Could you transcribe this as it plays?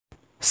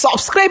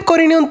Subscribe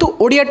करनियंतु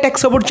Odia tech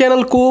support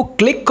channel को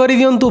click कर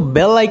दियंतु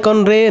bell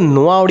icon रे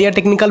नुआ ओडिया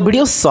टेक्निकल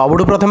वीडियो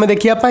सबुठु प्रथमे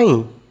देखिया पाई।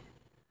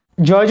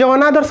 जय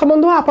जगन्नाथ दर्शक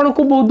बंधु आपन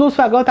को बहुत बहुत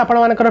स्वागत आपण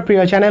मानकर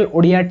प्रिय चैनल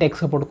ओडिया टेक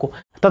सपोर्ट को।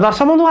 तो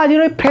दर्शक बंधु आज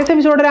फ्रेश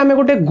एपिसोड रे आमे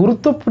गोटे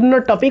गुरुत्वपूर्ण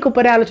टॉपिक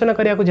ऊपर आलोचना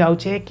करिया को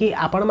जाउछे कि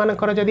आपण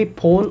मानकर जदी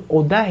फोन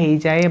ओदा हे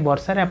जाए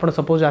वर्षा रे आपण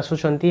सपोज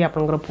आसुचंती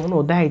आपनकर फोन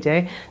ओदा हे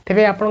जाए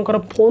तबे आपनकर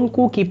फोन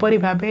को किपरि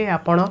भाबे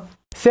आपण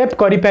सेव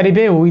करि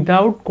परिबे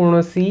विदाउट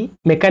कोनोसी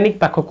मेकानिक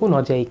पाखो को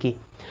न जाई की।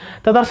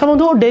 तो दर्शक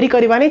बंधु डेरी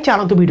करवा नहीं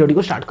चलतु वीडियो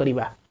को स्टार्ट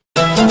करवा।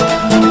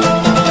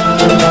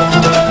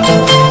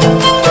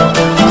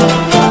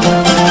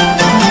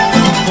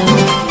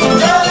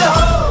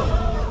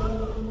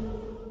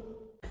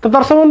 तो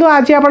दर्शक बंधु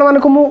आज आपण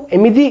मानक मु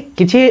एमिति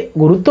किछि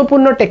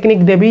गुरुत्वपूर्ण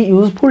टेक्निक देबी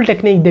यूजफुल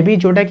टेक्निक देबी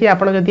जोटा कि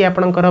आपण जदी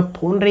आपनकर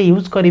फोन रे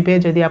यूज करिवे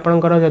जदी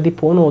आपनकर जदी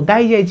फोन ओदा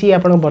ही जाईची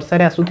आपण वर्षा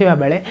रे आसुथिबा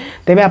बेले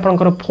तेबे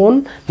आपनकर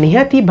फोन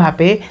निहाती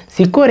भाबे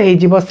सिक्योर हे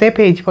जिवो सेफ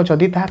हे जिवो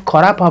जदी ता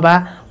खराब हवा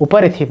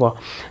ऊपर थिबो।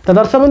 तो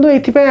दर्शक बंधु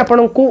एथि पय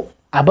आपनकु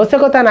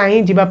आवश्यकता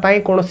नहीं जीवा पाई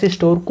कोनोसी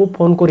स्टोर को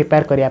फोन को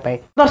रिपेयर करिया पाई।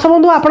 दर्शक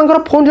बंधु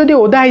आपनकर फोन जदी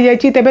ओदा ही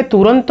जाईची तेबे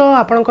तुरंत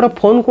आपनकर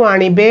फोन को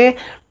आनिबे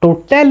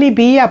टोटली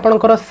भी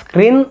आपनकर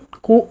स्क्रीन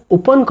को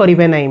ओपन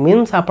करिवे नहीं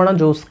मीन्स आपण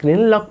जो स्क्रीन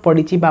लॉक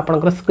पड़ी छी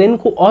आपनकर स्क्रीन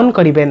को ऑन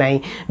करिवे नहीं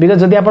बिकॉज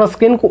जदी आपण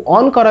स्क्रीन को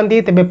ऑन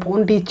करंती तेबे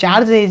फोन टी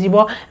चार्ज हे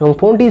जिवो एवं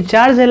फोन टी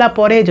चार्ज हैला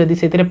परे जदी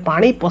सेतिरे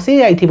पानी पसी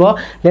जाइथिबो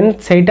देन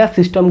सेटा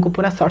सिस्टम को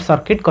पूरा शॉर्ट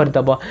सर्किट कर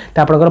दबो त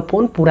आपनकर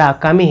फोन पूरा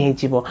अकामी हे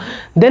जिवो।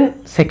 देन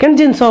सेकंड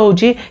जिंस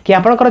होउची कि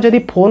आपनकर जदी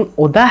फोन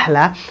ओदा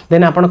हला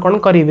देन आपण कोन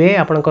करिवे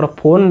आपनकर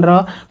फोन रो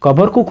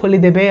कवर को खोली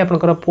देबे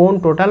आपनकर फोन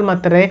टोटल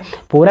मात्रा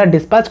पूरा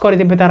डिस्पैच कर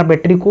देबे तार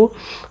बैटरी को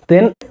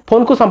देन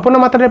फोन को संपूर्ण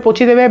मात्रा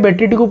पोछि देबे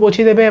बैटरी को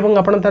पोछि देबे एवं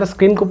आपण तार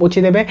स्क्रीन को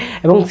पोछि देबे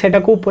एवं सेटा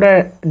को पूरा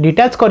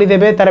डिटैच कर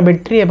देबे तार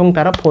बैटरी एवं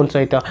तार फोन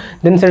सहित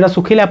देन सेटा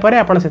सुखिला परे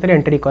आपण सेते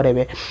एंट्री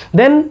करेबे।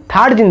 देन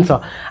थर्ड जिंस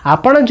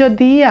आपण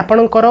जदी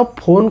आपणकर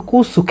फोन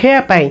को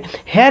सुखेया पाई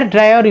हेयर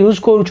ड्रायर यूज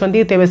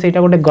करूछंती तेबे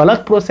सेटा गोटे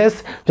गलत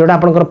प्रोसेस जोटा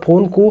आपणकर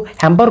फोन को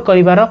हैम्पर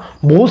करिवार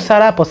बहुत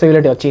सारा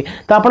पॉसिबिलिटी अछि।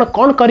 तो आपण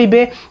कोन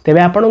करिवे तेबे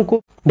आपण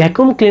को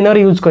वैक्यूम क्लीनर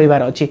यूज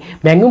करिवार अछि।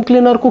 वैक्यूम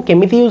क्लीनर को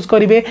केमिति यूज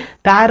करिवे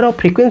तार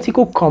फ्रीक्वेंसी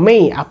को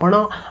कमेई आपण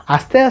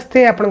आस्ते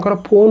आस्ते आपनकर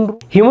फोन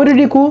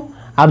ह्यूमिडिटी को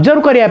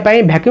ऑब्जर्व करिया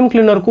पाई वैक्यूम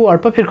क्लीनर को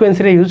अल्प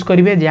फ्रीक्वेंसी रे यूज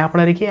करिवे जहा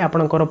फଳରେ कि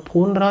आपनकर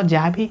फोन रो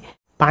जहा भी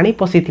पानी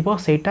पसिथिबो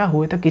सेटा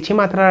हुए तो किछि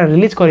मात्रा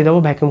रिलीज करि दबो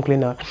वैक्यूम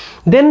क्लीनर।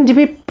 देन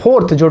जिबी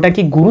फोर्थ जोटा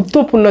कि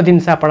गुरुत्वपूर्ण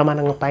जिंस आपण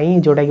मानक पई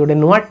जोटा कि गोटे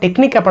नुवा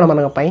टेक्निक आपण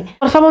मानक पई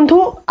दर्शक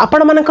बंधु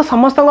आपण मानक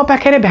समस्तक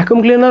पाखरे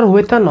वैक्यूम क्लीनर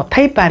हुए तो न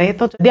थाई पारे।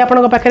 तो जदि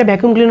आपनक पाखरे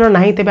वैक्यूम क्लीनर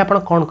नाही तेबे आपण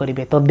कोन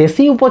करिवे तो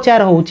देसी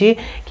उपचार होउची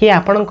कि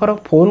आपनकर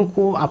फोन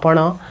को आपण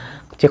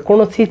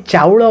जेकोसी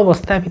चाउल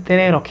बस्ता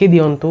भितर रखी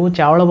दिंतु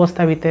चाउल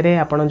बस्ता भितर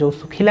आपन जो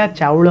सुखिला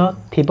चाउल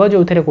थिबो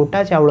जो थे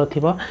गोटा चाउल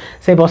थिबो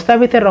से बस्ता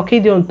भितर रखी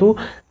दिंतु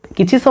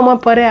किछि समय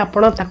परे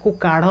आपण ताकू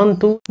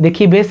काढंतु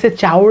देखिबे से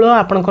चाउल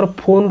आपनकर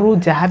फोन रु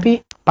जहा भी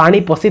पानी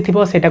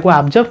पसिथिबो सेटा को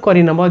ऑब्जर्व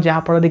करि नबो जहा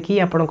पर देखि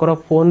आपनकर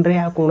फोन रे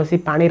आ कोनोसी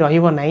पानी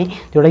रहिबो नाही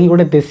जोटा कि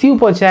गोटे देसी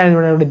उपचार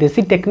गोटे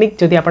देसी टेक्निक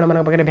जदि आपण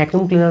मानक पाखरे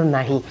वैक्यूम क्लीनर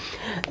नाही।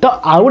 तो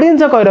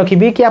आउडियंस कहि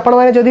रखिबी कि आपण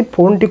माने जदि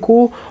फोन टी को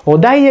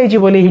ओदा ही जाइछि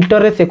बोली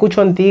हीटर रे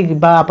सेकुछंती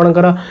बा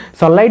आपनकर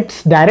सनलाइट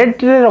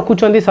डायरेक्ट रे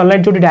रखुछंती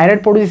सनलाइट जोटी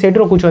डायरेक्ट पडुछि सेट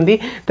रखुछंती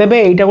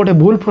तेबे एटा गोटे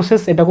भूल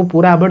प्रोसेस एटा को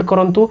पूरा अवॉइड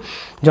करंतु।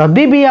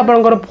 जदि भी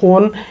आपनकर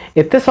फोन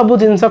एते सब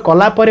जिंस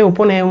कला परे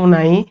ओपन हेउ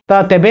नाही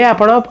त तेबे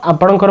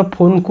आपनकर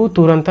फोन को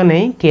तुरंत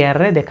नहीं केयर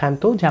रे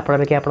देखांतु जहा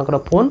फଳରେ कि आपनकर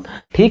फोन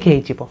ठीक हे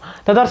जिवो।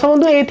 तो दर्शक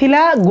बंधु ए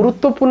थिला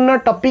गुरुत्वपूर्ण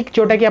टॉपिक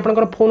जोटा कि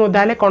आपनकर फोन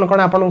ओदाले कोन कोन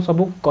आपन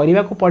सब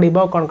करबा को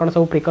पड़िबो कोन कोन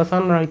सब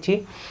प्रिकॉशन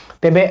रहिछि।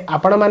 तेबे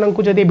आपण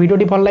माननकु जदि वीडियो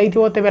टी भल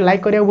लागिथिबो तेबे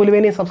लाइक करिया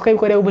भूलिबेनी सब्सक्राइब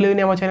करिया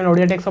भूलिबेनी हम चैनल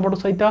ओडिया टेक सपोर्ट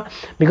सहित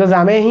बिकॉज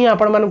आमे ही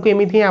आपण माननकु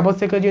एमिथि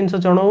आवश्यक जिंस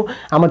जणौ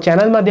हम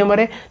चैनल माध्यम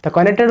रे। तो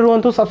कनेक्टेड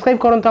रहंतु सब्सक्राइब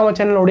करंतु हम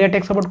चैनल ओडिया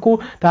टेक सपोर्ट को।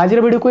 तो आज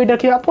वीडियो को एटा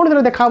रखिबा पुणी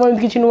थोड़ा देखाबो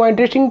किछि नुवा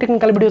इंटरेस्टिंग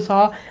टेक्निकल वीडियो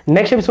सह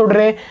नेक्स्ट एपिसोड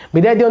रे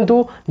विदाय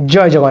दियंतु।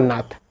 जय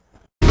जगन्नाथ।